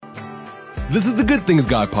This is the Good Things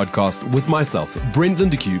Guy podcast with myself, Brent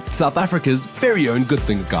Lindeque, South Africa's very own Good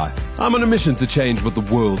Things Guy. I'm on a mission to change what the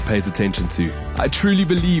world pays attention to. I truly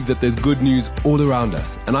believe that there's good news all around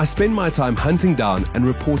us, and I spend my time hunting down and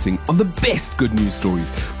reporting on the best good news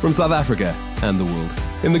stories from South Africa and the world.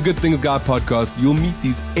 In the Good Things Guy podcast, you'll meet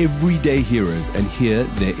these everyday heroes and hear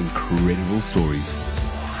their incredible stories.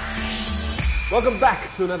 Welcome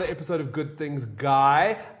back to another episode of Good Things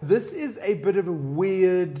Guy. This is a bit of a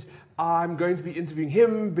weird... I'm going to be interviewing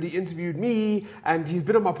him, but he interviewed me, and he's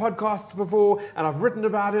been on my podcasts before, and I've written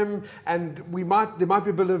about him, and there might be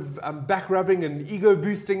a bit of back rubbing and ego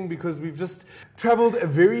boosting because we've just traveled a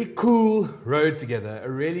very cool road together, a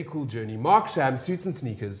really cool journey. Mark Sham, Suits and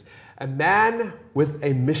Sneakers, a man with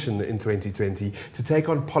a mission in 2020 to take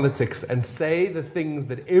on politics and say the things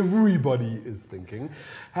that everybody is thinking,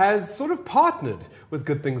 has sort of partnered with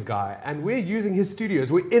Good Things Guy, and we're using his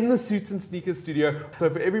studios. We're in the Suits and Sneakers studio. So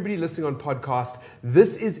for everybody listening on podcast,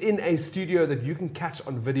 this is in a studio that you can catch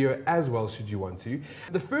on video as well, should you want to.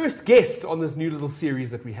 The first guest on this new little series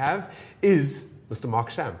that we have is Mr. Mark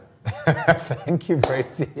Sham. Thank you,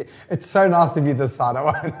 Brady. It's so nice to be this side. I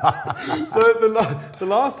won't lie. So the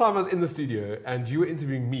last time I was in the studio and you were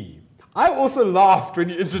interviewing me, I also laughed when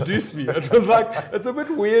you introduced me. It was like, it's a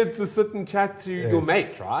bit weird to sit and chat to your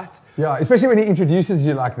mate, right? Yeah, especially when he introduces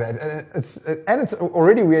you like that. And it's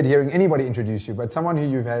already weird hearing anybody introduce you, but someone who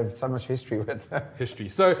you have so much history with. History.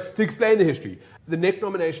 So to explain the history, the NEC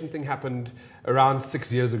nomination thing happened around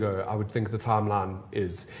 6 years ago, I would think the timeline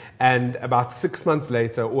is. And about 6 months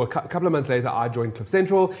later, or a couple of months later, I joined Cliff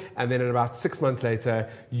Central. And then about 6 months later,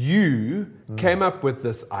 you came up with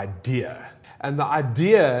this idea. And the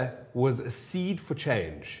idea was a seed for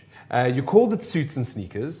change. You called it Suits and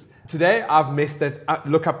Sneakers. Today, I've messed that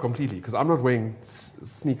look up completely because I'm not wearing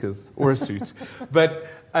sneakers or a suit. But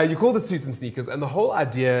you called it Suits and Sneakers, and the whole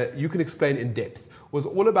idea, you can explain in depth, was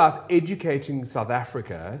all about educating South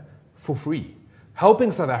Africa for free, helping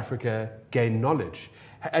South Africa gain knowledge,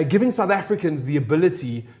 giving South Africans the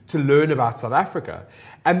ability to learn about South Africa.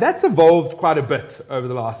 And that's evolved quite a bit over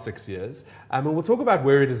the last 6 years. And we'll talk about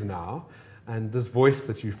where it is now and this voice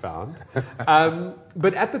that you found.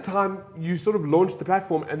 But at the time, you sort of launched the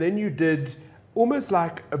platform, and then you did almost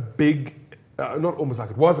like a big, not almost like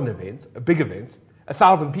it was an event, a big event,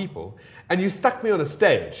 1,000 people, and you stuck me on a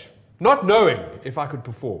stage, not knowing if I could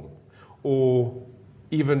perform or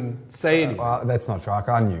even say anything. Well, that's not true.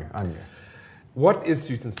 I knew. What is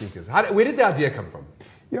Suits and Sneakers? Where did the idea come from?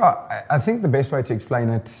 Yeah, I think the best way to explain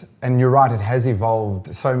it, and you're right, it has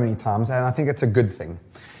evolved so many times, and I think it's a good thing.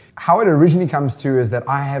 How it originally comes to is that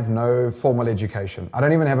I have no formal education. I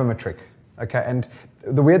don't even have a matric. Okay, and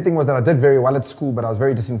the weird thing was that I did very well at school, but I was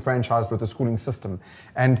very disenfranchised with the schooling system.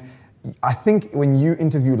 And I think when you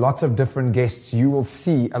interview lots of different guests, you will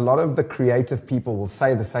see a lot of the creative people will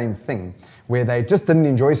say the same thing, where they just didn't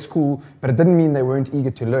enjoy school, but it didn't mean they weren't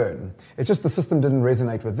eager to learn. It's just the system didn't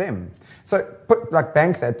resonate with them. So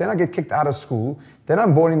bank that, then I get kicked out of school, then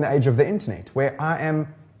I'm born in the age of the internet, where I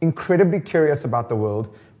am incredibly curious about the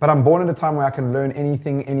world, but I'm born at a time where I can learn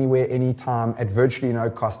anything, anywhere, anytime, at virtually no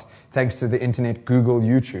cost, thanks to the internet, Google,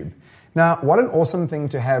 YouTube. Now, what an awesome thing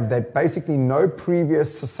to have that basically no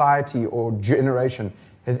previous society or generation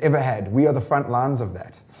has ever had. We are the front lines of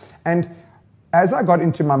that. And as I got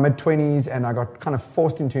into my mid-20s and I got kind of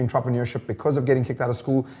forced into entrepreneurship because of getting kicked out of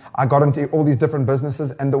school, I got into all these different businesses,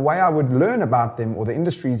 and the way I would learn about them or the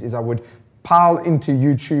industries is I would pile into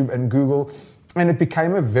YouTube and Google, and it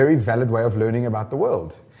became a very valid way of learning about the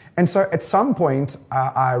world. And so at some point,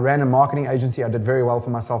 I ran a marketing agency. I did very well for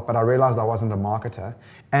myself, but I realized I wasn't a marketer.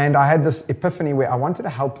 And I had this epiphany where I wanted to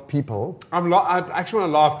help people. I actually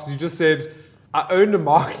want to laugh because you just said, I owned a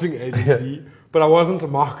marketing agency, but I wasn't a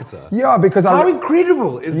marketer. Yeah, because How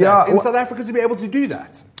incredible is that in South Africa to be able to do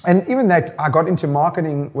that? And even that, I got into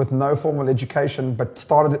marketing with no formal education, but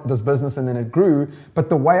started this business and then it grew. But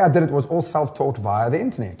the way I did it was all self-taught via the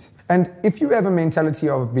internet. And if you have a mentality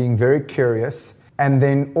of being very curious, and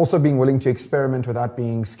then also being willing to experiment without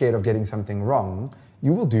being scared of getting something wrong,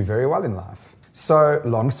 you will do very well in life. So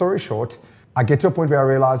long story short, I get to a point where I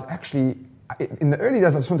realize, actually, in the early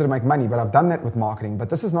days, I just wanted to make money, but I've done that with marketing,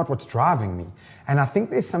 but this is not what's driving me. And I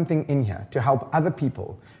think there's something in here to help other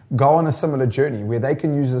people go on a similar journey where they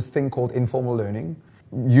can use this thing called informal learning,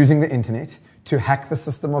 using the internet to hack the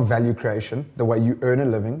system of value creation, the way you earn a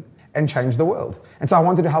living, and change the world. And so I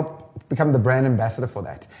wanted to help become the brand ambassador for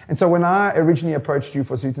that. And so when I originally approached you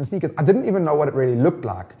for Suits and Sneakers, I didn't even know what it really looked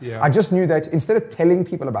like. Yeah. I just knew that instead of telling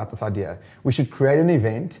people about this idea, we should create an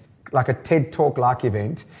event, like a TED Talk-like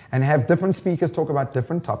event and have different speakers talk about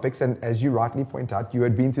different topics. And as you rightly point out, you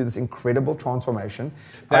had been through this incredible transformation.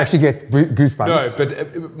 I actually get goosebumps. No,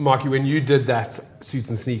 but Marky, when you did that Suits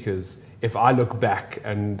and Sneakers, if I look back,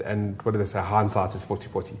 and what do they say, hindsight is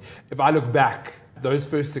 40/40. If I look back, those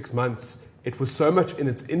first 6 months, it was so much in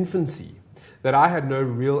its infancy that I had no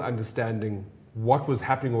real understanding what was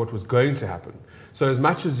happening or what was going to happen. So as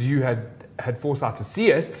much as you had foresight to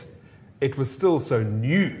see it, it was still so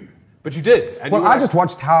new. But you did. And well, I just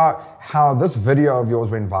watched how this video of yours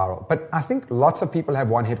went viral. But I think lots of people have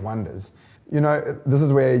one-hit wonders. You know, this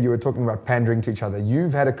is where you were talking about pandering to each other.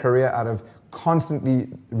 You've had a career out of constantly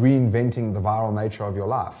reinventing the viral nature of your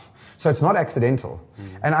life. So it's not accidental.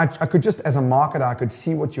 And I could just, as a marketer, I could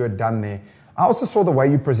see what you had done there. I also saw the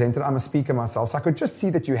way you presented. I'm a speaker myself, so I could just see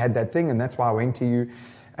that you had that thing, and that's why I went to you.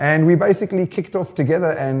 And we basically kicked off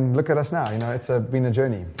together, and look at us now. You know, it's been a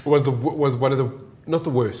journey. Was one of the, not the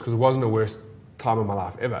worst, because it wasn't the worst time of my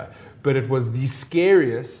life ever, but it was the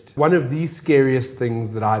scariest, one of the scariest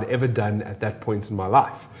things that I'd ever done at that point in my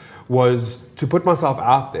life, was to put myself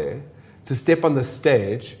out there, to step on the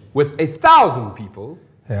stage with 1,000 people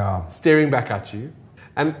staring back at you.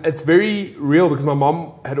 And it's very real because my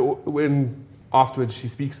mom had, when afterwards she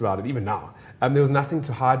speaks about it, even now, there was nothing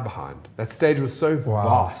to hide behind. That stage was so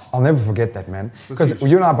vast. I'll never forget that, man. Because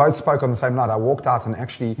you and I both spoke on the same night. I walked out and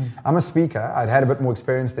actually, I'm a speaker. I'd had a bit more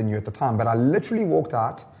experience than you at the time, but I literally walked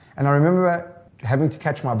out and I remember having to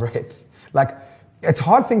catch my breath. Like, it's a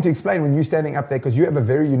hard thing to explain when you're standing up there because you have a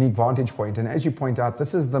very unique vantage point. And as you point out,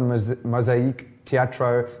 this is the Mosaic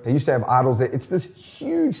Teatro. They used to have idols there. It's this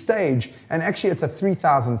huge stage. And actually, it's a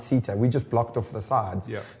 3,000 seater. We just blocked off the sides.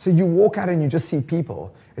 Yeah. So you walk out and you just see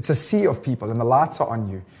people. It's a sea of people and the lights are on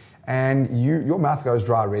you. And your mouth goes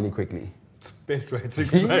dry really quickly. It's the best way to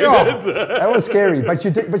explain it. That was scary. But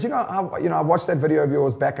I watched that video of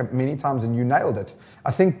yours back many times and you nailed it.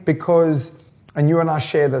 I think because... And you and I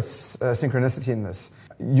share this synchronicity in this.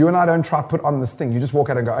 You and I don't try to put on this thing. You just walk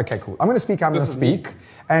out and go, okay, cool. I'm going to speak, I'm going to speak.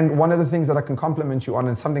 And one of the things that I can compliment you on,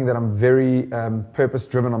 and something that I'm very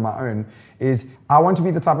purpose-driven on my own, is I want to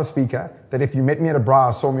be the type of speaker that if you met me at a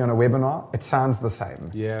bar or saw me on a webinar, it sounds the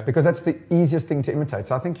same. Yeah. Because that's the easiest thing to imitate.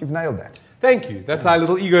 So I think you've nailed that. Thank you. That's our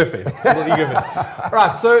little ego fest.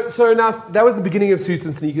 Right. So now that was the beginning of Suits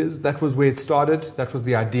and Sneakers. That was where it started. That was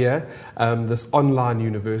the idea. This online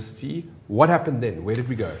university. What happened then? Where did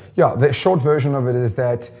we go? Yeah, the short version of it is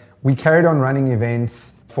that we carried on running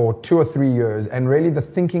events for 2 or 3 years. And really the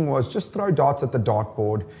thinking was just throw darts at the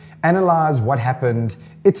dartboard, analyze what happened,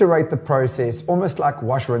 iterate the process, almost like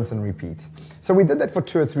wash, rinse, and repeat. So we did that for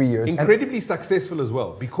 2 or 3 years. Incredibly successful as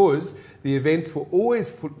well, because the events were always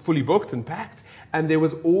fully booked and packed, and there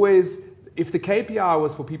was always, if the KPI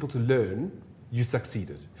was for people to learn, you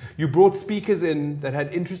succeeded. You brought speakers in that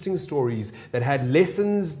had interesting stories, that had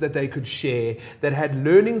lessons that they could share, that had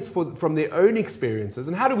learnings from their own experiences.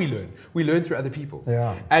 And how do we learn? We learn through other people.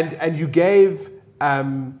 Yeah. And you gave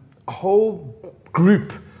a whole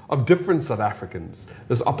group of different South Africans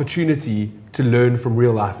this opportunity to learn from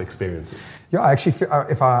real life experiences. Yeah, I actually feel,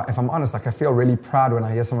 if I'm honest, like I feel really proud when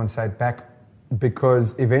I hear someone say it back,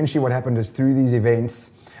 because eventually what happened is through these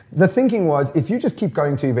events, the thinking was if you just keep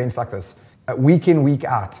going to events like this, week in, week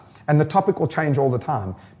out, and the topic will change all the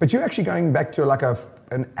time, but you're actually going back to like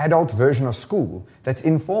an adult version of school that's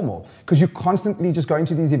informal, because you're constantly just going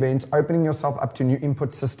to these events, opening yourself up to new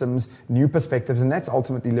input systems, new perspectives, and that's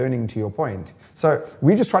ultimately learning, to your point. So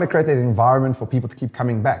we just try to create that environment for people to keep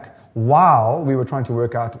coming back while we were trying to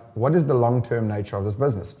work out what is the long-term nature of this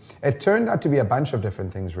business. It turned out to be a bunch of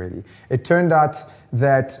different things, really. It turned out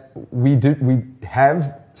that we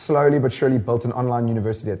have slowly but surely built an online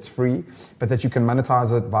university that's free, but that you can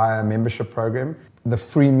monetize it via a membership program. The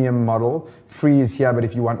freemium model, free is here, but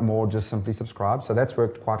if you want more, just simply subscribe. So that's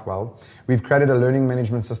worked quite well. We've created a learning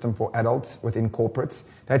management system for adults within corporates.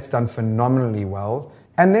 That's done phenomenally well.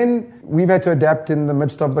 And then we've had to adapt in the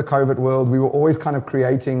midst of the COVID world. We were always kind of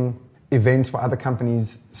creating events for other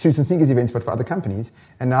companies, Suits and Sneakers events, but for other companies.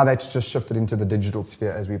 And now that's just shifted into the digital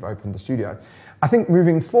sphere as we've opened the studio. I think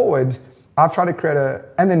moving forward, I've tried to create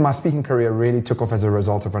and then my speaking career really took off as a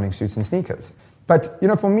result of running Suits and Sneakers. But,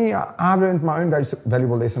 for me, I've learned my own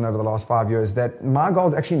valuable lesson over the last 5 years that my goal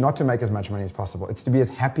is actually not to make as much money as possible. It's to be as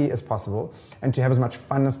happy as possible and to have as much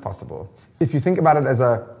fun as possible. If you think about it as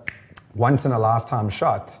a once-in-a-lifetime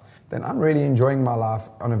shot, then I'm really enjoying my life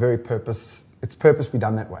on a very it's purposely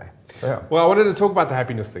done that way. So, yeah. Well, I wanted to talk about the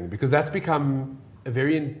happiness thing because that's become a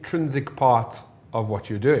very intrinsic part of what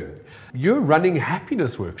you're doing. You're running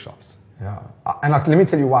happiness workshops. Yeah, and like, let me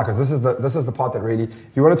tell you why, because this is the part that really,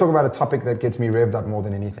 if you want to talk about a topic that gets me revved up more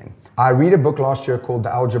than anything. I read a book last year called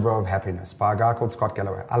The Algebra of Happiness by a guy called Scott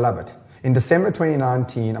Galloway. I love it. In December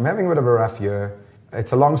 2019, I'm having a bit of a rough year.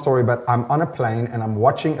 It's a long story, but I'm on a plane and I'm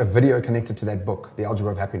watching a video connected to that book, The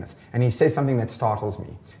Algebra of Happiness. And he says something that startles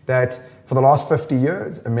me, that for the last 50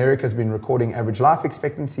 years, America's been recording average life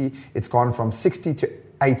expectancy. It's gone from 60 to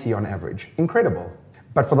 80 on average. Incredible.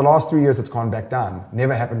 But for the last 3 years, it's gone back down.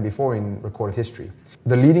 Never happened before in recorded history.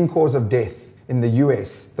 The leading cause of death in the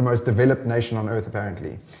US, the most developed nation on earth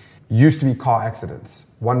apparently, used to be car accidents.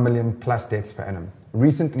 1 million plus deaths per annum.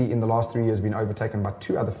 Recently, in the last 3 years, been overtaken by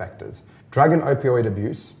two other factors: drug and opioid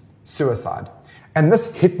abuse, suicide. And this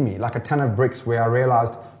hit me like a ton of bricks, where I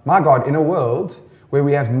realized, my God, in a world where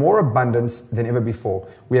we have more abundance than ever before,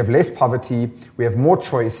 we have less poverty, we have more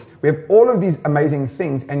choice, we have all of these amazing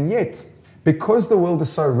things, and yet, because the world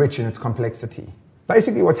is so rich in its complexity,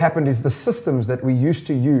 basically what's happened is the systems that we used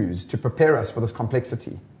to use to prepare us for this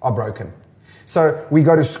complexity are broken. So we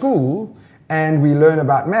go to school and we learn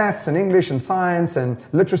about maths and English and science and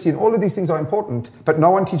literacy, and all of these things are important, but no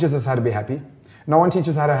one teaches us how to be happy. No one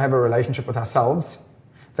teaches how to have a relationship with ourselves,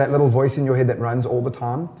 that little voice in your head that runs all the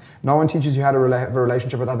time. No one teaches you how to have a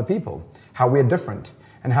relationship with other people, how we're different,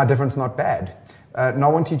 and how different's not bad. No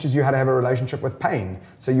one teaches you how to have a relationship with pain.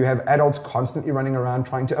 So you have adults constantly running around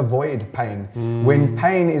trying to avoid pain. When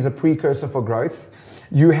pain is a precursor for growth,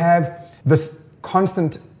 you have this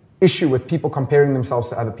constant issue with people comparing themselves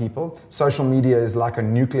to other people. Social media is like a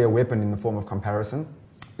nuclear weapon in the form of comparison.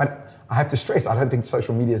 But I have to stress, I don't think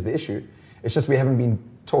social media is the issue. It's just we haven't been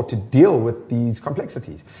taught to deal with these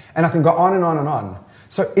complexities. And I can go on and on and on.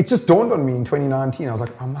 So it just dawned on me in 2019. I was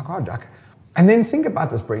like, oh my God. And then think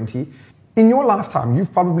about this, Brenty. In your lifetime,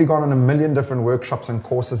 you've probably gone on 1 million different workshops and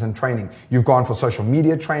courses and training. You've gone for social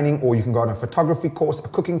media training, or you can go on a photography course, a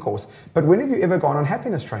cooking course. But when have you ever gone on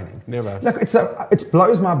happiness training? Never. Like, it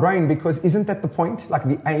blows my brain, because isn't that the point? Like,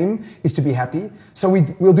 the aim is to be happy. So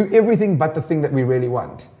we'll do everything but the thing that we really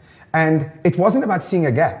want. And it wasn't about seeing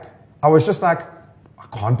a gap. I was just like,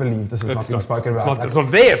 I can't believe this is not being spoken about. It's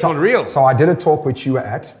not there, it's not real. So I did a talk which you were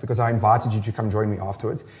at, because I invited you to come join me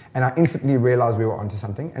afterwards, and I instantly realized we were onto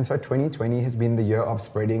something. And so 2020 has been the year of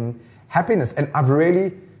spreading happiness. And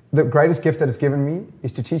the greatest gift that it's given me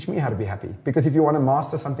is to teach me how to be happy. Because if you want to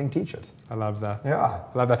master something, teach it. I love that. Yeah.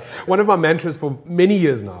 I love that. One of my mantras for many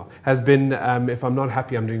years now has been, if I'm not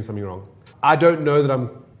happy, I'm doing something wrong. I don't know that I'm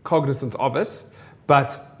cognizant of it,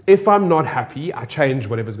 but if I'm not happy, I change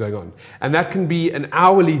whatever's going on. And that can be an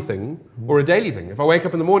hourly thing or a daily thing. If I wake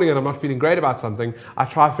up in the morning and I'm not feeling great about something, I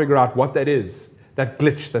try to figure out what that is, that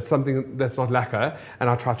glitch, that's something that's not lacquer, and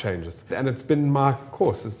I try to change it. And it's been my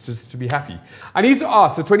course, it's just to be happy. I need to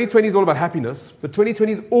ask, so 2020 is all about happiness, but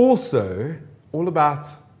 2020 is also all about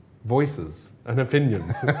voices and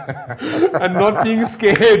opinions and not being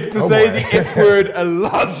scared to say the F word a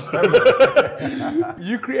lot.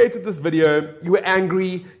 You created this video, you were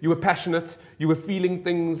angry, you were passionate, you were feeling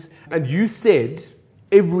things, and you said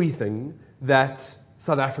everything that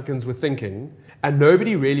South Africans were thinking, and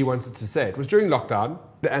nobody really wanted to say it. It was during lockdown,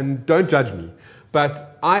 and don't judge me,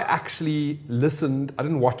 but I actually listened. I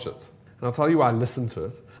didn't watch it, and I'll tell you why I listened to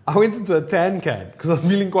it. I went into a tan can because I was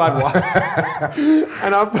feeling quite white,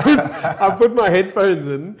 and I put my headphones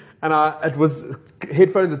in, and it was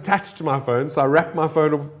headphones attached to my phone, so I wrapped my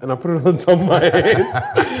phone off and I put it on top of my head,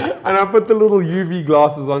 and I put the little UV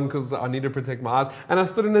glasses on because I need to protect my eyes, and I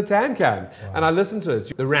stood in a tan can, and I listened to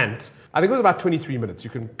it. The rant, I think it was about 23 minutes,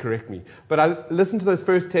 you can correct me, but I listened to those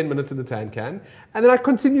first 10 minutes in the tan can, and then I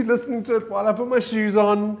continued listening to it while I put my shoes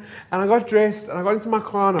on, and I got dressed, and I got into my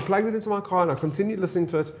car, and I plugged it into my car, and I continued listening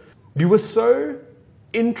to it. You were so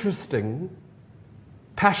interesting,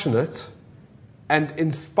 passionate, and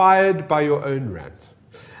inspired by your own rant.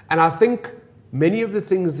 And I think many of the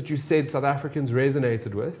things that you said South Africans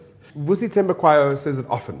resonated with. Vusi Thembekwayo says it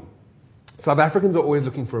often. South Africans are always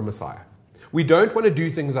looking for a messiah. We don't want to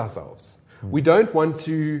do things ourselves. We don't want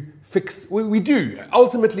to fix, we do.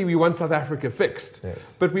 Ultimately, we want South Africa fixed.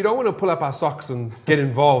 Yes. But we don't want to pull up our socks and get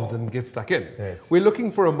involved and get stuck in. Yes. We're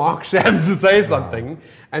looking for a Mark Sham to say something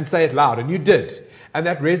and say it loud. And you did. And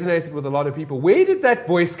that resonated with a lot of people. Where did that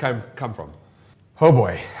voice come from? Oh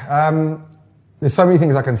boy. There's so many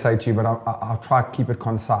things I can say to you, but I'll try to keep it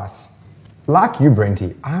concise. Like you,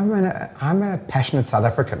 Brenty, I'm a passionate South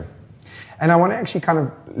African. And I want to actually kind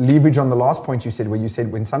of leverage on the last point you said, where you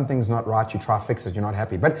said when something's not right, you try to fix it, you're not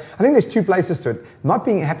happy. But I think there's two places to it. Not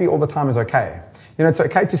being happy all the time is okay. You know, it's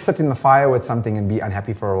okay to sit in the fire with something and be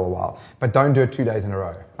unhappy for a little while, but don't do it 2 days in a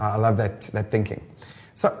row. I love that thinking.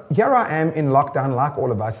 So here I am in lockdown, like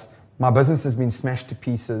all of us. My business has been smashed to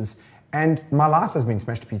pieces, And my life has been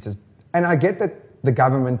smashed to pieces. And I get that the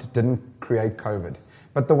government didn't create COVID.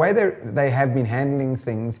 But the way they have been handling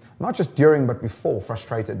things, not just during but before,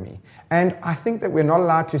 frustrated me. And I think that we're not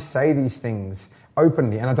allowed to say these things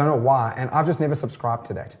openly, and I don't know why, and I've just never subscribed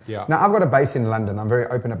to that. Yeah. Now, I've got a base in London, I'm very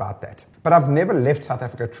open about that. But I've never left South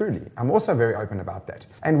Africa truly. I'm also very open about that.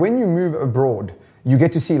 And when you move abroad, you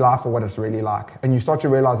get to see life for what it's really like. And you start to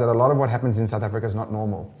realize that a lot of what happens in South Africa is not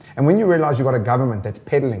normal. And when you realize you've got a government that's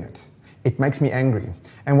peddling it, it makes me angry.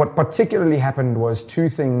 And what particularly happened was two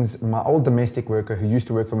things. My old domestic worker, who used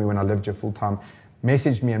to work for me when I lived here full time,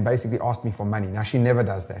 messaged me and basically asked me for money. Now, she never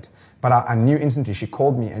does that. But I knew instantly. She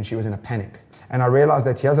called me and she was in a panic. And I realized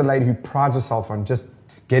that here's a lady who prides herself on just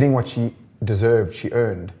getting what she deserved, she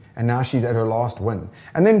earned. And now she's at her last win.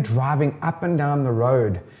 And then driving up and down the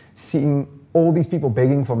road, seeing all these people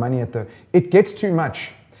begging for money it gets too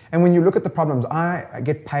much. And when you look at the problems, I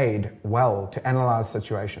get paid well to analyze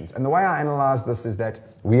situations. And the way I analyze this is that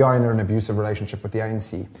we are in an abusive relationship with the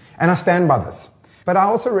ANC. And I stand by this. But I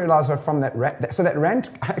also realized that from that rant, so that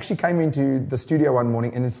rant actually came into the studio one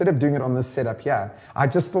morning, and instead of doing it on this setup here, I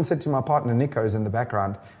just still said to my partner, Nico, who's in the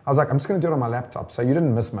background, I was like, I'm just going to do it on my laptop. So you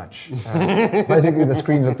didn't miss much. Basically, the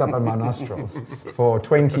screen looked up at my nostrils for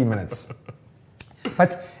 20 minutes.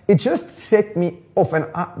 But it just set me off. And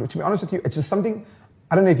to be honest with you, it's just something,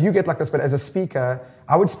 I don't know if you get like this, but as a speaker,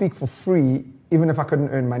 I would speak for free, even if I couldn't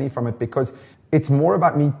earn money from it, because it's more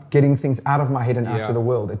about me getting things out of my head and out to the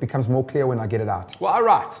world. It becomes more clear when I get it out. Well, I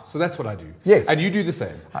write, so that's what I do. Yes. And you do the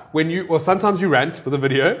same. Sometimes you rant with a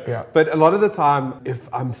video, but a lot of the time, if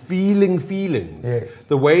I'm feeling feelings,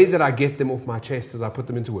 the way that I get them off my chest is I put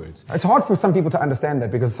them into words. It's hard for some people to understand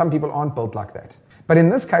that because some people aren't built like that. But in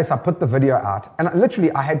this case, I put the video out, and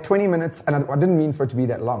I had 20 minutes, and I didn't mean for it to be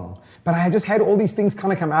that long, but I had just had all these things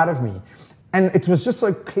kind of come out of me. And it was just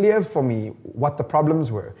so clear for me what the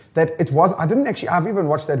problems were that I've even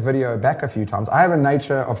watched that video back a few times. I have a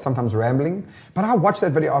nature of sometimes rambling, but I watched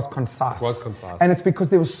that video, I was concise. It was concise. And it's because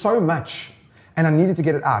there was so much and I needed to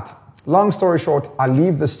get it out. Long story short, I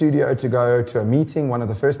leave the studio to go to a meeting, one of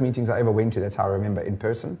the first meetings I ever went to, that's how I remember, in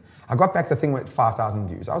person. I got back, the thing went 5,000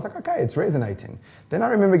 views. I was like, okay, it's resonating. Then I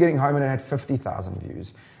remember getting home and it had 50,000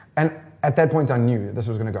 views. And at that point I knew this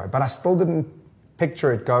was going to go, but I still didn't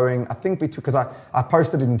picture it going, I think because I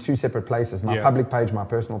posted it in two separate places, my public page, my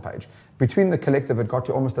personal page. Between the collective, it got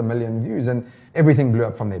to almost 1 million views and everything blew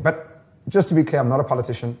up from there. But just to be clear, I'm not a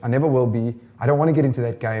politician. I never will be. I don't want to get into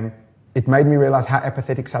that game. It made me realize how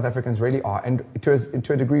apathetic South Africans really are. And to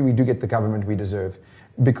a degree, we do get the government we deserve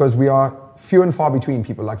because we are few and far between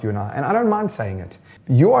people like you and I. And I don't mind saying it.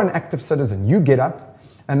 You are an active citizen. You get up,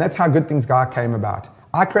 and that's how Good Things Guy came about.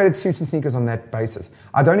 I created Suits and Sneakers on that basis.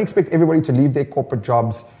 I don't expect everybody to leave their corporate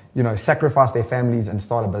jobs, sacrifice their families and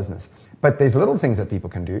start a business. But there's little things that people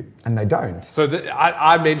can do, and they don't. So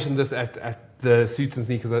I mentioned this at the Suits and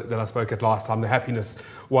Sneakers that I spoke at last time, the happiness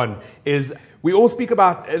one, is we all speak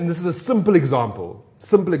about, and this is a simple example,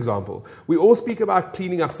 we all speak about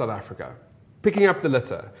cleaning up South Africa, picking up the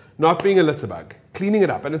litter, not being a litter bug, cleaning it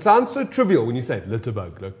up. And it sounds so trivial when you say litter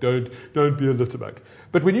bug, like don't be a litter bug.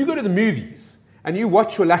 But when you go to the movies, and you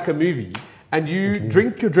watch your lacquer movie, and you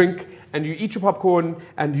drink your drink, and you eat your popcorn,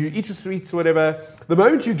 and you eat your sweets or whatever, the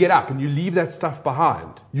moment you get up and you leave that stuff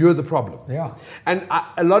behind, you're the problem. Yeah. And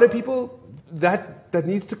a lot of people, that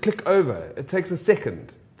needs to click over. It takes a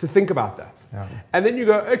second to think about that. Yeah. And then you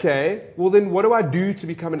go, okay, well then what do I do to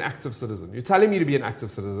become an active citizen? You're telling me to be an active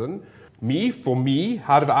citizen. For me,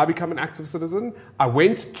 how did I become an active citizen? I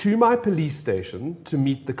went to my police station to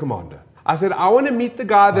meet the commander. I said, I want to meet the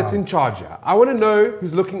guy that's in charge here. I want to know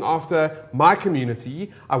who's looking after my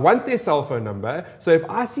community. I want their cell phone number. So if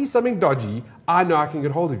I see something dodgy, I know I can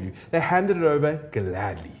get hold of you. They handed it over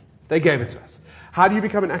gladly. They gave it to us. How do you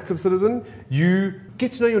become an active citizen? You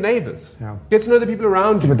get to know your neighbors. Yeah. Get to know the people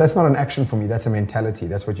around you. But that's not an action for me. That's a mentality.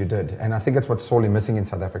 That's what you did. And I think that's what's sorely missing in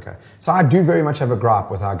South Africa. So I do very much have a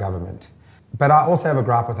gripe with our government. But I also have a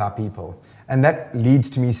gripe with our people. And that leads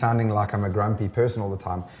to me sounding like I'm a grumpy person all the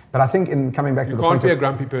time. But I think in coming back to the point... You can't be a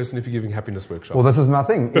grumpy person if you're giving happiness workshops. Well, this is my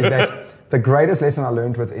thing, is that the greatest lesson I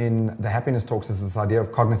learned within the happiness talks is this idea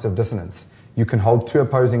of cognitive dissonance. You can hold two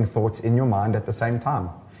opposing thoughts in your mind at the same time.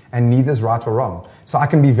 And neither's right or wrong. So I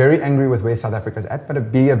can be very angry with where South Africa's at,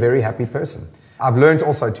 but be a very happy person. I've learned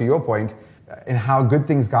also, to your point, in how Good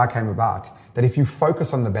Things Guy came about, that if you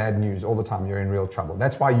focus on the bad news all the time, you're in real trouble.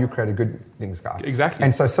 That's why you created Good Things Guy. Exactly.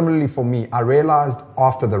 And so similarly for me, I realized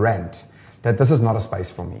after the rant that this is not a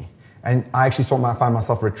space for me. And I actually find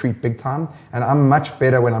myself retreat big time. And I'm much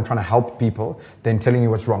better when I'm trying to help people than telling you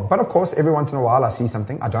what's wrong. But of course, every once in a while I see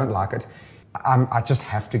something, I don't like it. I just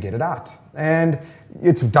have to get it out. And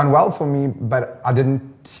it's done well for me, but I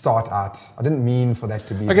didn't start out. I didn't mean for that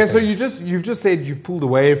to be. Okay, so you've just said you've pulled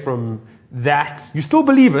away from that. You still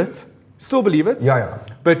believe it. Yeah.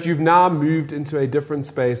 But you've now moved into a different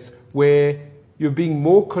space where you're being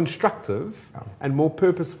more constructive and more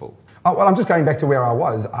purposeful. Oh, well, I'm just going back to where I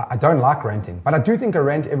was. I don't like ranting, but I do think a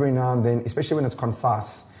rant every now and then, especially when it's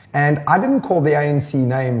concise. And I didn't call the ANC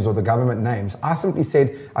names or the government names. I simply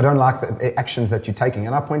said, I don't like the actions that you're taking,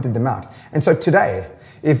 and I pointed them out. And so today,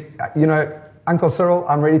 if, Uncle Cyril,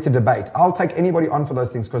 I'm ready to debate. I'll take anybody on for those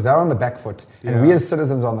things because they're on the back foot, and we as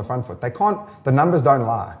citizens are on the front foot. The numbers don't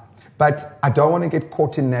lie. But I don't want to get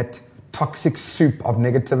caught in that toxic soup of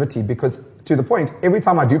negativity because, to the point, every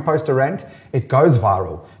time I do post a rant, it goes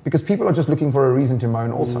viral because people are just looking for a reason to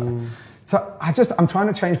moan also. So I'm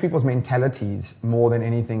trying to change people's mentalities more than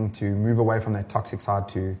anything to move away from that toxic side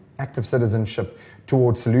to active citizenship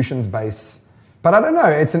towards solutions-based. But I don't know,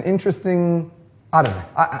 it's an interesting, I don't know.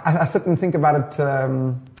 I sit and think about it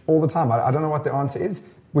all the time. I don't know what the answer is,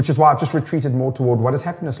 which is why I've just retreated more toward what does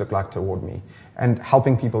happiness look like toward me. And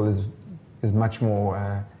helping people is much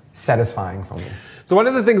more satisfying for me. So one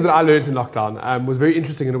of the things that I learned in lockdown was very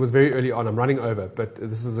interesting, and it was very early on. I'm running over, but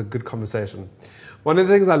this is a good conversation. One of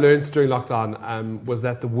the things I learned during lockdown was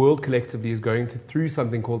that the world collectively is going through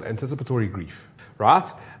something called anticipatory grief, right?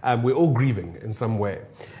 We're all grieving in some way.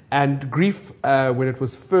 And grief, when it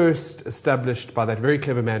was first established by that very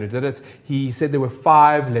clever man who did it, he said there were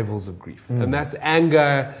 5 levels of grief. And that's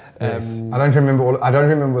anger. Yes. I don't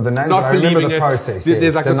remember the names, but I remember the process.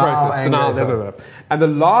 There's like denial, a process. Anger, Denial, and the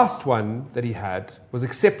last one that he had was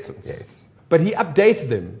acceptance. Yes. But he updated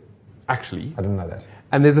them, actually. I didn't know that.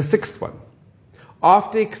 And there's a 6th one.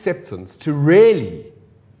 After acceptance, to really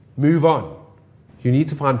move on, you need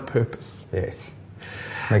to find purpose. Yes.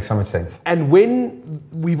 Makes so much sense. And when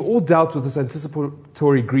we've all dealt with this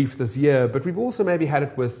anticipatory grief this year, but we've also maybe had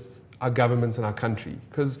it with our government and our country.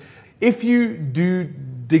 Because if you do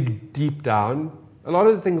dig deep down, a lot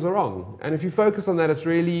of the things are wrong. And if you focus on that, it's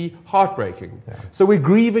really heartbreaking. Yeah. So we're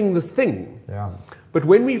grieving this thing. Yeah. But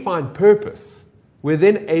when we find purpose, we're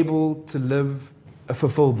then able to live a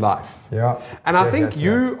fulfilled life. Yeah. And I think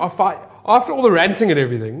you are, after all the ranting and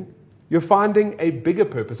everything, you're finding a bigger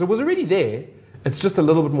purpose. It was already there. It's just a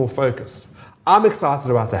little bit more focused. I'm excited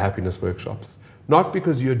about the happiness workshops. Not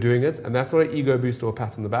because you're doing it, and that's not an ego boost or a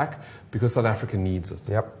pat on the back, because South Africa needs it.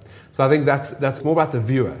 Yep. So I think that's more about the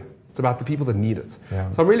viewer. It's about the people that need it. Yeah.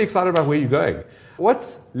 So I'm really excited about where you're going.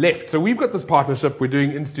 What's left? So we've got this partnership. We're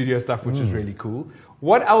doing in-studio stuff, which is really cool.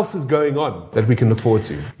 What else is going on that we can look forward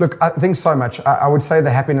to? Look, I think so much. I would say the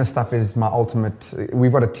happiness stuff is my ultimate.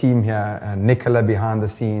 We've got a team here, Nicola behind the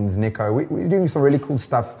scenes, Nico. We're doing some really cool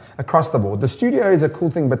stuff across the board. The studio is a cool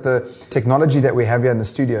thing, but the technology that we have here in the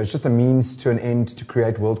studio is just a means to an end to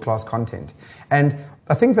create world-class content. And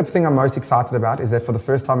I think the thing I'm most excited about is that for the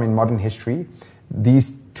first time in modern history,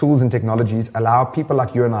 these tools and technologies allow people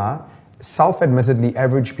like you and I, self-admittedly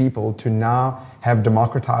average people, to now have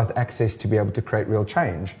democratized access to be able to create real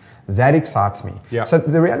change. That excites me. Yeah. So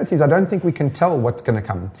the reality is I don't think we can tell what's going to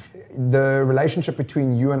come. The relationship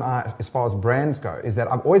between you and I, as far as brands go, is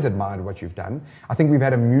that I've always admired what you've done. I think we've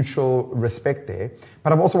had a mutual respect there.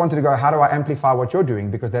 But I've also wanted to go, how do I amplify what you're doing?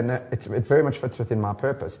 Because then it very much fits within my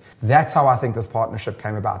purpose. That's how I think this partnership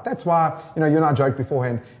came about. That's why, you and I joked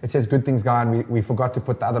beforehand, it says Good Things Guy, and we forgot to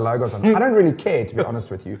put the other logos on. I don't really care, to be honest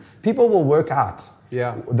with you. People will work out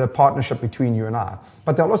the partnership between you and I.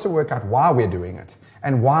 But they'll also work out why we're doing it.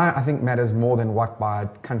 And why I think matters more than what by a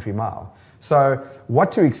country mile. So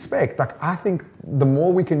what to expect, I think the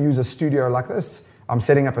more we can use a studio like this, I'm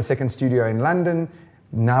setting up a second studio in London.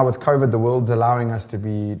 Now with COVID, the world's allowing us to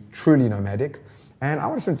be truly nomadic. And I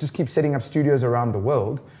want to just keep setting up studios around the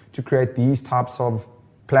world to create these types of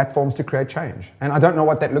platforms to create change. And I don't know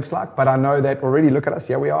what that looks like, but I know that already, look at us,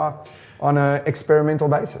 here we are on an experimental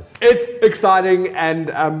basis. It's exciting, and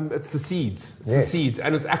it's the seeds. It's Yes. the seeds,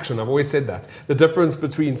 and it's action. I've always said that. The difference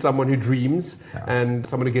between someone who dreams and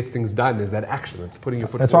someone who gets things done is that action. It's putting your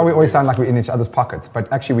foot That's why forward. we always sound like we're in each other's pockets,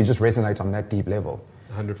 but actually we just resonate on that deep level.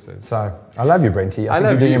 100%. So I love you, Brenty. I think love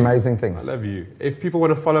you're doing you. amazing things. I love you. If people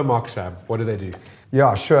want to follow Mark Sham, what do they do?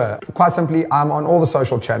 Yeah, sure. Quite simply, I'm on all the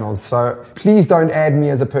social channels. So please don't add me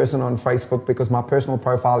as a person on Facebook because my personal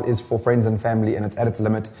profile is for friends and family and it's at its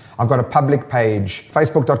limit. I've got a public page,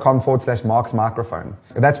 facebook.com/Mark's Microphone.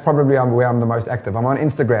 That's probably where I'm the most active. I'm on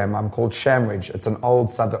Instagram. I'm called Shamwich. It's an old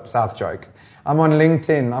South joke. I'm on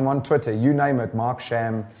LinkedIn. I'm on Twitter. You name it, Mark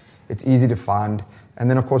Sham. It's easy to find. And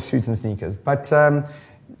then, of course, Suits and Sneakers. But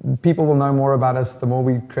people will know more about us the more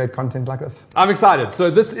we create content like this. I'm excited. So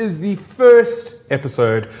this is the first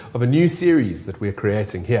episode of a new series that we're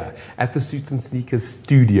creating here at the Suits and Sneakers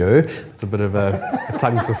studio. It's a bit of a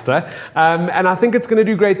tongue twister. And I think it's going to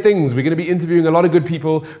do great things. We're going to be interviewing a lot of good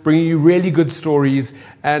people, bringing you really good stories,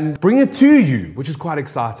 and bring it to you, which is quite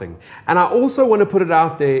exciting. And I also want to put it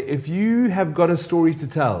out there, if you have got a story to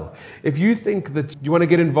tell, if you think that you want to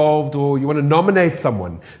get involved or you want to nominate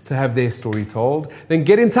someone to have their story told, then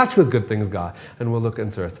get in touch with Good Things Guy and we'll look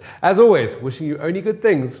into it. As always, wishing you only good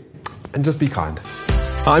things and just be kind.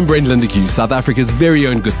 I'm Brent Lindeque, South Africa's very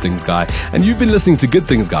own Good Things Guy, and you've been listening to Good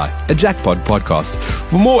Things Guy, a Jackpot podcast.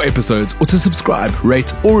 For more episodes or to subscribe,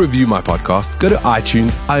 rate or review my podcast, go to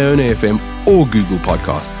iTunes, Iona FM or Google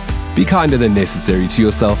Podcasts. Be kinder than necessary to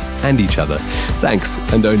yourself and each other. Thanks,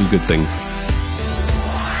 and only good things.